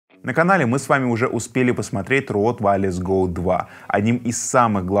На канале мы с вами уже успели посмотреть Rode Wireless Go 2. Одним из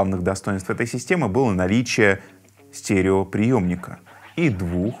самых главных достоинств этой системы было наличие стереоприемника и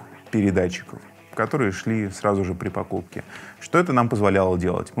двух передатчиков, которые шли сразу же при покупке. Что это нам позволяло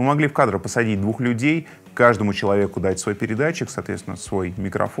делать? Мы могли в кадр посадить двух людей, каждому человеку дать свой передатчик, соответственно, свой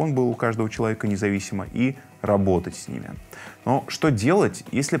микрофон был у каждого человека независимо, и работать с ними. Но что делать,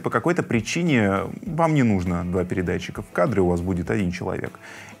 если по какой-то причине вам не нужно два передатчика, в кадре у вас будет один человек?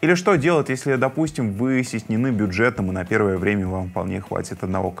 Или что делать, если, допустим, вы стеснены бюджетом и на первое время вам вполне хватит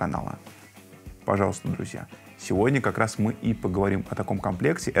одного канала? Пожалуйста, друзья, сегодня как раз мы и поговорим о таком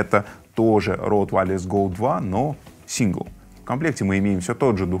комплекте. Это тоже Rode Wireless Go 2, но сингл. В комплекте мы имеем все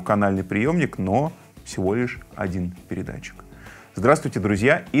тот же двухканальный приемник, но всего лишь один передатчик. Здравствуйте,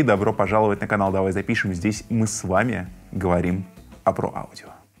 друзья, и добро пожаловать на канал «Давай запишем». Здесь мы с вами говорим про аудио.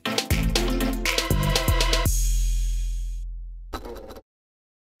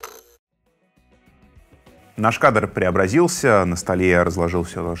 Наш кадр преобразился, на столе я разложил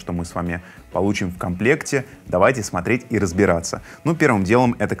все то, что мы с вами получим в комплекте. Давайте смотреть и разбираться. Ну, первым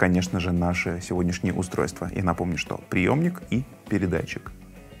делом это, конечно же, наше сегодняшнее устройство. Я напомню, что приемник и передатчик.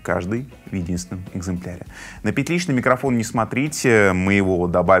 Каждый в единственном экземпляре. На петличный микрофон не смотрите, мы его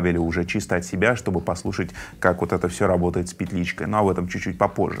добавили уже чисто от себя, чтобы послушать, как вот это все работает с петличкой. Но об этом чуть-чуть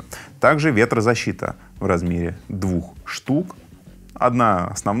попозже. Также ветрозащита в размере 2 штук. Одна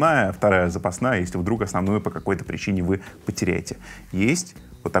основная, вторая запасная, если вдруг основную по какой-то причине вы потеряете. Есть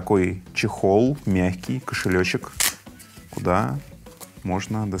вот такой чехол, мягкий кошелечек, куда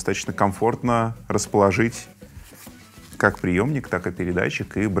можно достаточно комфортно расположить как приемник, так и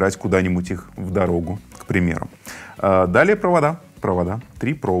передатчик и брать куда-нибудь их в дорогу, к примеру. Далее провода.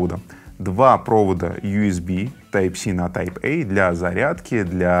 3 провода. 2 провода USB Type-C на Type-A для зарядки,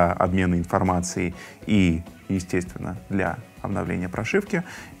 для обмена информацией и, естественно, для обновления прошивки.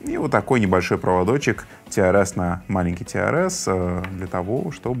 И вот такой небольшой проводочек TRS на маленький TRS для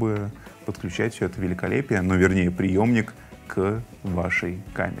того, чтобы подключать все это великолепие, но вернее приемник к вашей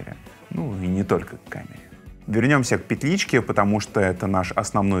камере. Ну и не только к камере. Вернемся к петличке, потому что это наш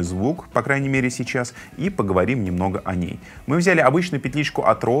основной звук, по крайней мере сейчас, и поговорим немного о ней. Мы взяли обычную петличку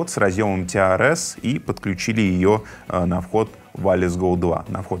от Rode с разъемом TRS и подключили ее на вход Wireless Go 2,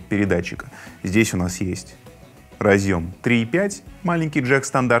 на вход передатчика. Здесь у нас есть разъем 3.5, маленький джек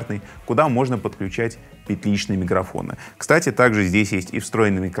стандартный, куда можно подключать петличные микрофоны. Кстати, также здесь есть и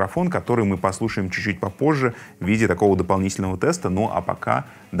встроенный микрофон, который мы послушаем чуть-чуть попозже в виде такого дополнительного теста. Ну а пока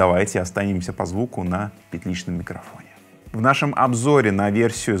давайте останемся по звуку на петличном микрофоне. В нашем обзоре на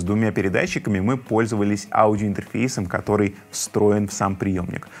версию с 2 передатчиками мы пользовались аудиоинтерфейсом, который встроен в сам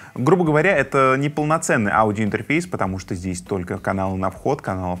приемник. Грубо говоря, это не полноценный аудиоинтерфейс, потому что здесь только каналы на вход,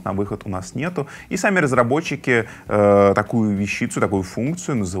 каналов на выход у нас нету. И сами разработчики такую вещицу, такую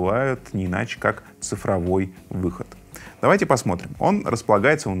функцию называют не иначе, как цифровой выход. Давайте посмотрим. Он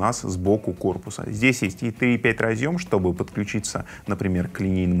располагается у нас сбоку корпуса. Здесь есть и 3.5 разъем, чтобы подключиться, например, к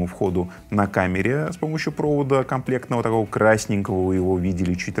линейному входу на камере с помощью провода комплектного, такого красненького, вы его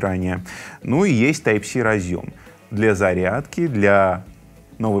видели чуть ранее. Ну и есть Type-C разъем для зарядки, для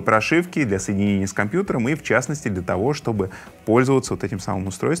новой прошивки, для соединения с компьютером и, в частности, для того, чтобы пользоваться вот этим самым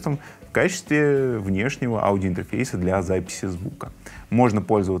устройством в качестве внешнего аудиоинтерфейса для записи звука. Можно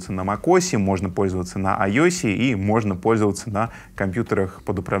пользоваться на macOS, можно пользоваться на iOS и можно пользоваться на компьютерах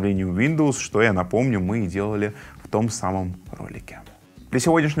под управлением Windows, что, я напомню, мы и делали в том самом ролике. Для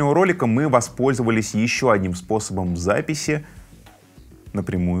сегодняшнего ролика мы воспользовались еще одним способом записи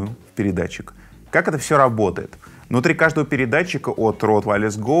напрямую в передатчик. Как это все работает? Внутри каждого передатчика от Rode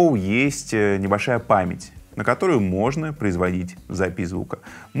Wireless Go есть небольшая память, на которую можно производить запись звука.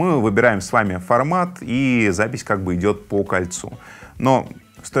 Мы выбираем с вами формат, и запись как бы идет по кольцу. Но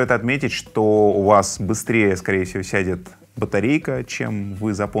стоит отметить, что у вас быстрее, скорее всего, сядет батарейка, чем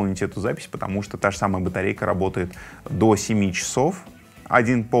вы заполните эту запись, потому что та же самая батарейка работает до 7 часов,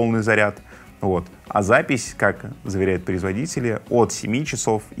 один полный заряд. Вот. А запись, как заверяют производители, от 7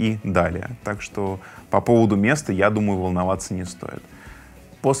 часов и далее. Так что по поводу места, я думаю, волноваться не стоит.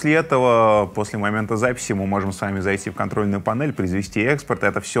 После этого, после момента записи, мы можем с вами зайти в контрольную панель, произвести экспорт.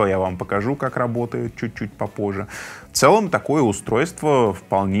 Это все я вам покажу, как работает чуть-чуть попозже. В целом, такое устройство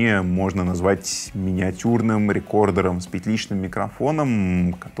вполне можно назвать миниатюрным рекордером с петличным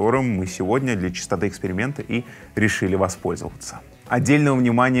микрофоном, которым мы сегодня для чистоты эксперимента и решили воспользоваться. Отдельного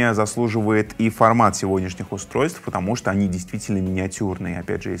внимания заслуживает и формат сегодняшних устройств, потому что они действительно миниатюрные.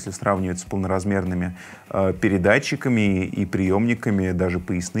 Опять же, если сравнивать с полноразмерными передатчиками и приемниками, даже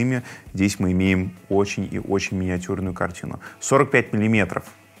поясными, здесь мы имеем очень и очень миниатюрную картину. 45 миллиметров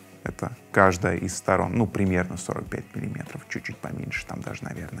Это каждая из сторон, ну, примерно 45 миллиметров, чуть-чуть поменьше там даже,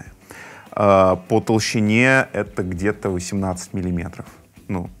 наверное. По толщине это где-то 18 миллиметров.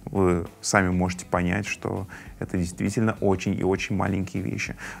 Ну, вы сами можете понять, что это действительно очень и очень маленькие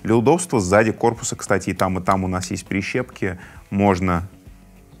вещи. Для удобства сзади корпуса, кстати, и там у нас есть прищепки. Можно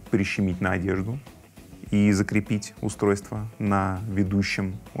прищемить на одежду и закрепить устройство на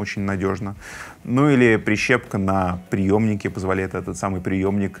ведущем очень надежно. Ну или прищепка на приемнике позволяет этот самый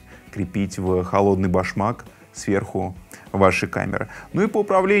приемник крепить в холодный башмак сверху вашей камеры. Ну и по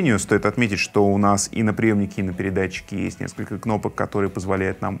управлению стоит отметить, что у нас и на приемнике, и на передатчике есть несколько кнопок, которые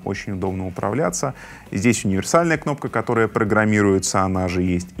позволяют нам очень удобно управляться. Здесь универсальная кнопка, которая программируется, она же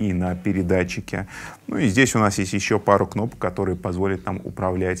есть и на передатчике. Ну и здесь у нас есть еще пару кнопок, которые позволят нам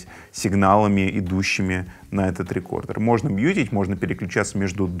управлять сигналами, идущими на этот рекордер. Можно мьютить, можно переключаться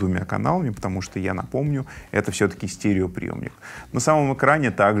между двумя каналами, потому что, я напомню, это все-таки стереоприемник. На самом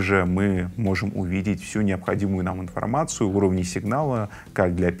экране также мы можем увидеть всю необходимую нам информацию, уровни сигнала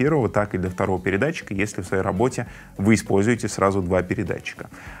как для первого, так и для второго передатчика, если в своей работе вы используете сразу два передатчика.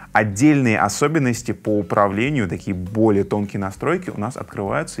 Отдельные особенности по управлению, такие более тонкие настройки у нас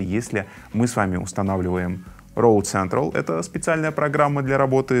открываются, если мы с вами устанавливаем Road Central, это специальная программа для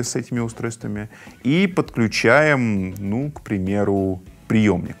работы с этими устройствами, и подключаем, ну, к примеру,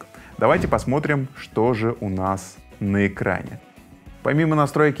 приемник. Давайте посмотрим, что же у нас на экране. Помимо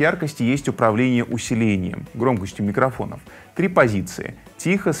настроек яркости есть управление усилением, громкостью микрофонов. 3 позиции —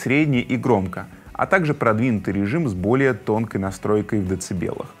 тихо, средне и громко, а также продвинутый режим с более тонкой настройкой в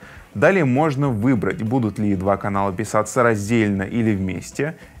децибелах. Далее можно выбрать, будут ли два канала писаться раздельно или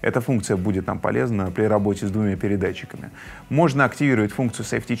вместе. Эта функция будет нам полезна при работе с двумя передатчиками. Можно активировать функцию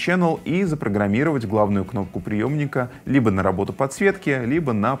Safety Channel и запрограммировать главную кнопку приемника либо на работу подсветки,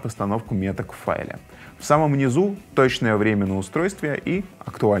 либо на постановку меток в файле. В самом низу точное время на устройстве и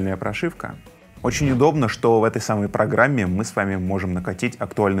актуальная прошивка. Очень удобно, что в этой самой программе мы с вами можем накатить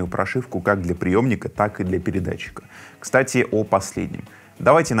актуальную прошивку как для приемника, так и для передатчика. Кстати, о последнем.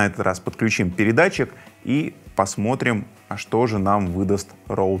 Давайте на этот раз подключим передатчик и посмотрим, а что же нам выдаст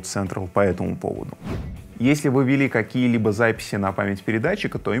Road Central по этому поводу. Если вы ввели какие-либо записи на память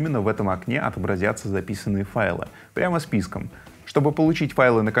передатчика, то именно в этом окне отобразятся записанные файлы, прямо списком. Чтобы получить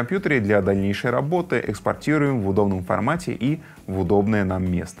файлы на компьютере для дальнейшей работы, экспортируем в удобном формате и в удобное нам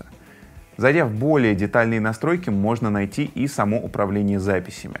место. Зайдя в более детальные настройки, можно найти и само управление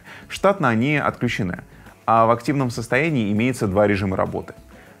записями. Штатно они отключены, а в активном состоянии имеется 2 режима работы.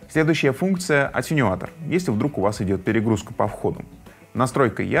 Следующая функция — аттенюатор, если вдруг у вас идет перегрузка по входу.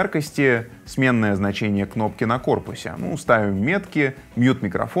 Настройка яркости, сменное значение кнопки на корпусе. Ну, ставим метки, мьют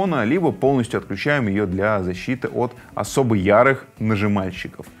микрофона, либо полностью отключаем ее для защиты от особо ярых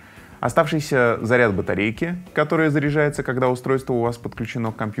нажимальщиков. Оставшийся заряд батарейки, которая заряжается, когда устройство у вас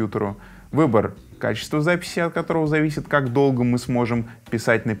подключено к компьютеру. Выбор качества записи, от которого зависит, как долго мы сможем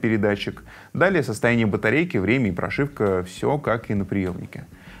писать на передатчик. Далее состояние батарейки, время и прошивка, все как и на приемнике.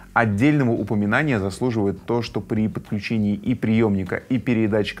 Отдельного упоминания заслуживает то, что при подключении и приемника, и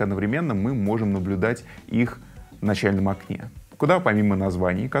передатчика одновременно мы можем наблюдать их в начальном окне, куда помимо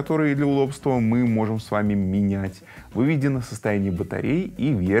названий, которые для удобства мы можем с вами менять, выведено состояние батареи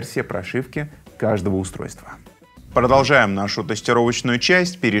и версия прошивки каждого устройства. Продолжаем нашу тестировочную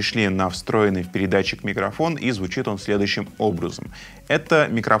часть, перешли на встроенный в передатчик микрофон, и звучит он следующим образом. Это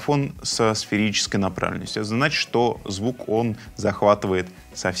микрофон со сферической направленностью. Это значит, что звук он захватывает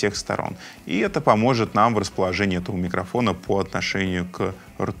со всех сторон. И это поможет нам в расположении этого микрофона по отношению к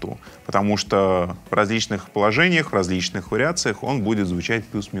рту. Потому что в различных положениях, в различных вариациях он будет звучать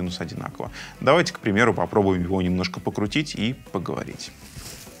плюс-минус одинаково. Давайте, к примеру, попробуем его немножко покрутить и поговорить.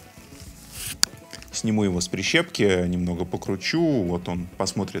 Сниму его с прищепки, немного покручу, вот он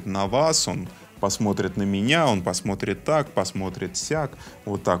посмотрит на вас, он посмотрит на меня, он посмотрит так, посмотрит сяк,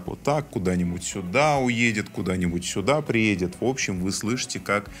 вот так, куда-нибудь сюда уедет, куда-нибудь сюда приедет. В общем, вы слышите,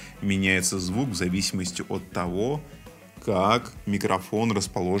 как меняется звук в зависимости от того, как микрофон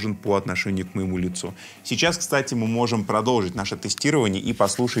расположен по отношению к моему лицу. Сейчас, кстати, мы можем продолжить наше тестирование и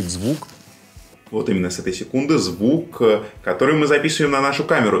послушать звук. Вот именно с этой секунды звук, который мы записываем на нашу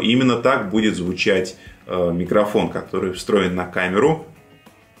камеру. И именно так будет звучать микрофон, который встроен на камеру.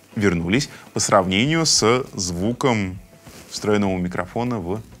 Вернулись по сравнению с звуком встроенного микрофона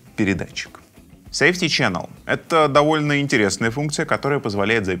в передатчик. Safety Channel — это довольно интересная функция, которая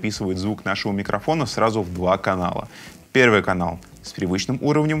позволяет записывать звук нашего микрофона сразу в 2 канала. Первый канал с привычным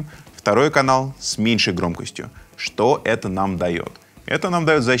уровнем, второй канал с меньшей громкостью. Что это нам дает? Это нам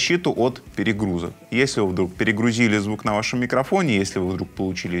дает защиту от перегрузок. Если вы вдруг перегрузили звук на вашем микрофоне, если вы вдруг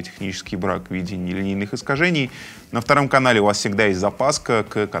получили технический брак в виде нелинейных искажений, на втором канале у вас всегда есть запаска,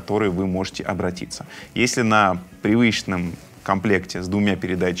 к которой вы можете обратиться. Если на привычном комплекте с двумя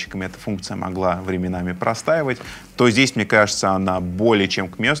передатчиками эта функция могла временами простаивать, то здесь, мне кажется, она более чем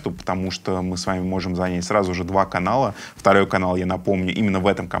к месту, потому что мы с вами можем занять сразу же два канала. Второй канал, я напомню, именно в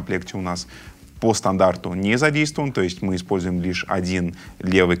этом комплекте у нас по стандарту не задействован, то есть мы используем лишь один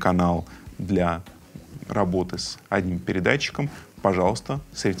левый канал для работы с одним передатчиком. Пожалуйста,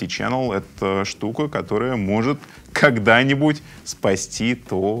 Safety Channel — это штука, которая может когда-нибудь спасти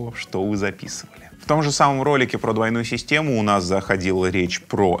то, что вы записывали. В том же самом ролике про двойную систему у нас заходила речь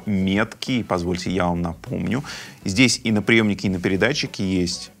про метки. И позвольте, я вам напомню. Здесь и на приемнике, и на передатчике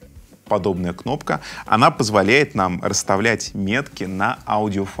есть подобная кнопка. Она позволяет нам расставлять метки на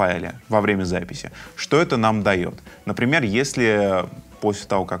аудиофайле во время записи. Что это нам дает? Например, если после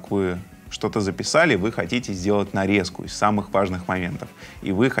того, как вы что-то записали, вы хотите сделать нарезку из самых важных моментов,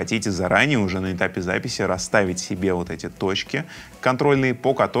 и вы хотите заранее уже на этапе записи расставить себе вот эти точки контрольные,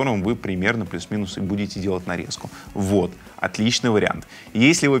 по которым вы примерно плюс-минус и будете делать нарезку. Вот, отличный вариант.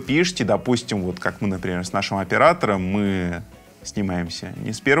 Если вы пишете, допустим, вот как мы, например, с нашим оператором, мы снимаемся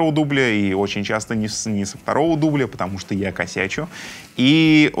не с первого дубля и очень часто не со второго дубля, потому что я косячу.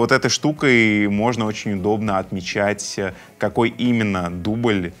 И вот этой штукой можно очень удобно отмечать, какой именно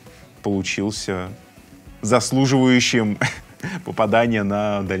дубль получился заслуживающим попадания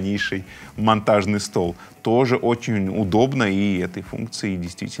на дальнейший монтажный стол. Тоже очень удобно, и этой функцией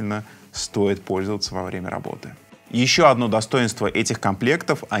действительно стоит пользоваться во время работы. Еще одно достоинство этих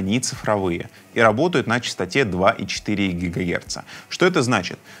комплектов — они цифровые и работают на частоте 2,4 ГГц. Что это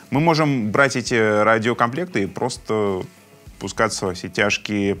значит? Мы можем брать эти радиокомплекты и просто пускаться во все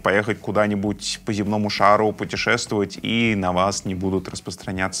тяжкие, поехать куда-нибудь по земному шару, путешествовать, и на вас не будут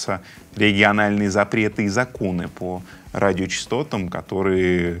распространяться региональные запреты и законы по радиочастотам,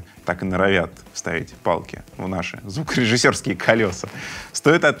 которые так и норовят вставить палки в наши звукорежиссерские колеса.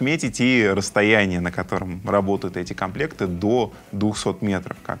 Стоит отметить и расстояние, на котором работают эти комплекты, до 200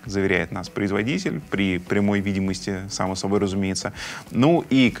 метров, как заверяет нас производитель, при прямой видимости, само собой разумеется. Ну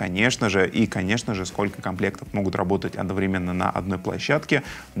и, конечно же, сколько комплектов могут работать одновременно на одной площадке.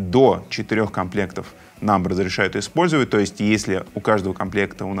 До 4 комплектов нам разрешают использовать, то есть если у каждого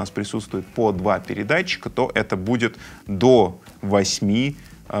комплекта у нас присутствует по 2 передатчика, то это будет до 8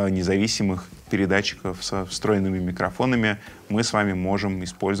 независимых передатчиков со встроенными микрофонами мы с вами можем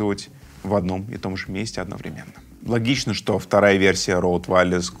использовать в одном и том же месте одновременно. Логично, что вторая версия Rode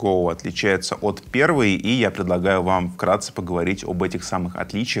Wireless Go отличается от первой, и я предлагаю вам вкратце поговорить об этих самых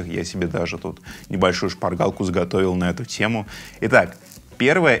отличиях. Я себе даже тут небольшую шпаргалку заготовил на эту тему. Итак,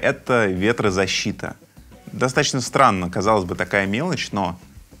 первое — это ветрозащита. Достаточно странно, казалось бы, такая мелочь, но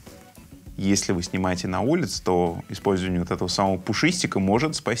если вы снимаете на улице, то использование вот этого самого пушистика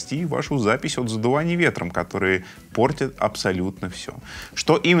может спасти вашу запись от задувания ветром, которые портят абсолютно все.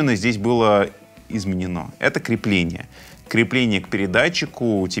 Что именно здесь было изменено? Это крепление. Крепление к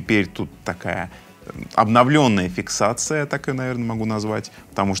передатчику. Теперь тут такая обновленная фиксация, так я, наверное, могу назвать,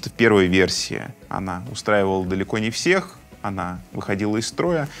 потому что в первой версии она устраивала далеко не всех, она выходила из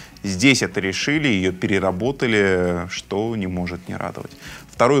строя. Здесь это решили, ее переработали, что не может не радовать.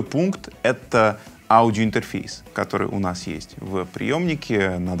 Второй пункт — это аудиоинтерфейс, который у нас есть в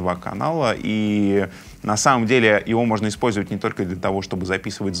приемнике на 2 канала. И на самом деле его можно использовать не только для того, чтобы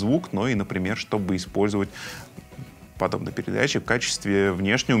записывать звук, но и, например, чтобы использовать подобный передатчик в качестве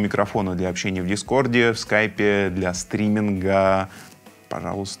внешнего микрофона для общения в Дискорде, в Скайпе, для стриминга.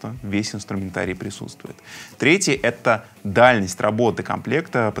 Пожалуйста, весь инструментарий присутствует. Третий — это дальность работы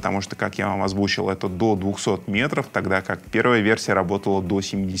комплекта, потому что, как я вам озвучил, это до 200 метров, тогда как первая версия работала до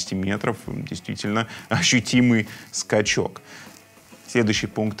 70 метров. Действительно ощутимый скачок. Следующий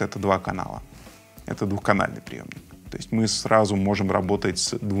пункт — это 2 канала. Это двухканальный приемник. То есть мы сразу можем работать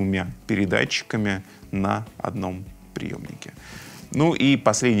с 2 передатчиками на одном приемнике. Ну и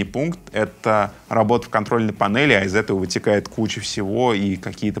последний пункт — это работа в контрольной панели, а из этого вытекает куча всего, и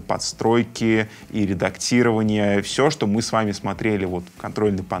какие-то подстройки, и редактирование. Все, что мы с вами смотрели вот в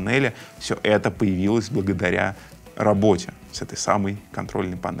контрольной панели, все это появилось благодаря работе с этой самой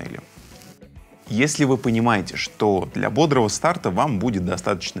контрольной панелью. Если вы понимаете, что для бодрого старта вам будет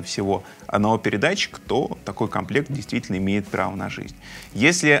достаточно всего одного передатчика, то такой комплект действительно имеет право на жизнь.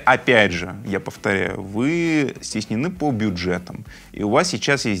 Если, опять же, я повторяю, вы стеснены по бюджетам, и у вас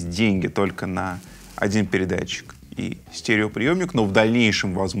сейчас есть деньги только на один передатчик и стереоприемник, но в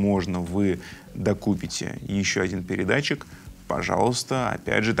дальнейшем, возможно, вы докупите еще один передатчик, пожалуйста,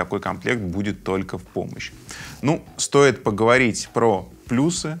 опять же, такой комплект будет только в помощь. Ну, стоит поговорить про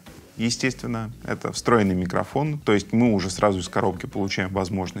плюсы. Естественно, это встроенный микрофон, то есть мы уже сразу из коробки получаем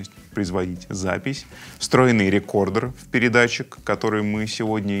возможность производить запись. Встроенный рекордер в передатчик, который мы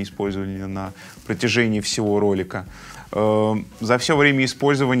сегодня использовали на протяжении всего ролика. За все время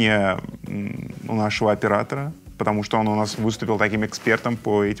использования у нашего оператора, потому что он у нас выступил таким экспертом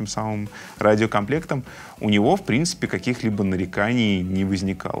по этим самым радиокомплектам, у него, в принципе, каких-либо нареканий не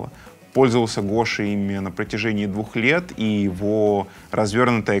возникало. Пользовался Гоша ими на протяжении 2 лет, и его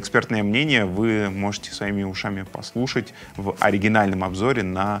развернутое экспертное мнение вы можете своими ушами послушать в оригинальном обзоре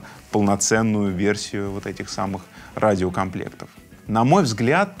на полноценную версию вот этих самых радиокомплектов. На мой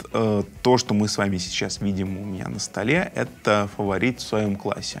взгляд, то, что мы с вами сейчас видим у меня на столе, это фаворит в своем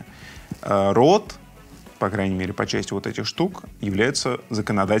классе. Род, по крайней мере, по части вот этих штук, являются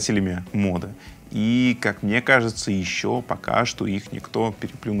законодателями моды. И, как мне кажется, еще пока что их никто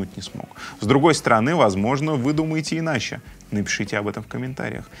переплюнуть не смог. С другой стороны, возможно, вы думаете иначе. Напишите об этом в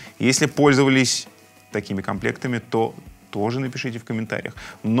комментариях. Если пользовались такими комплектами, то тоже напишите в комментариях.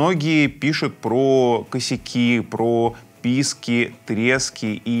 Многие пишут про косяки, про писки,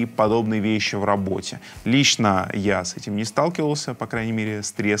 трески и подобные вещи в работе. Лично я с этим не сталкивался, по крайней мере,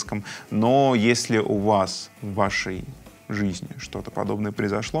 с треском. Но если у вас в вашей жизни что-то подобное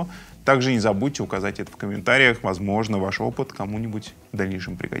произошло, также не забудьте указать это в комментариях. Возможно, ваш опыт кому-нибудь в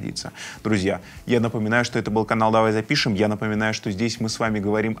дальнейшем пригодится. Друзья, я напоминаю, что это был канал «Давай запишем». Я напоминаю, что здесь мы с вами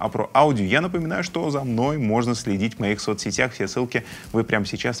говорим про аудио. Я напоминаю, что за мной можно следить в моих соцсетях. Все ссылки вы прямо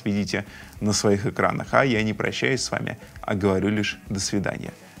сейчас видите на своих экранах. А я не прощаюсь с вами, а говорю лишь до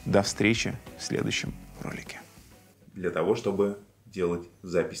свидания. До встречи в следующем ролике. Для того, чтобы делать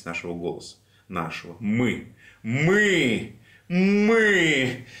запись нашего голоса. Нашего. Мы.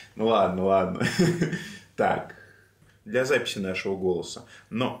 Ну ладно. Так. Для записи нашего голоса.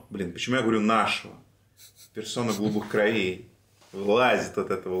 Но, почему я говорю нашего? Персона голубых кровей. Вылазит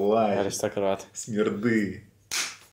от этого, вылазит. Аристократ. Смерды.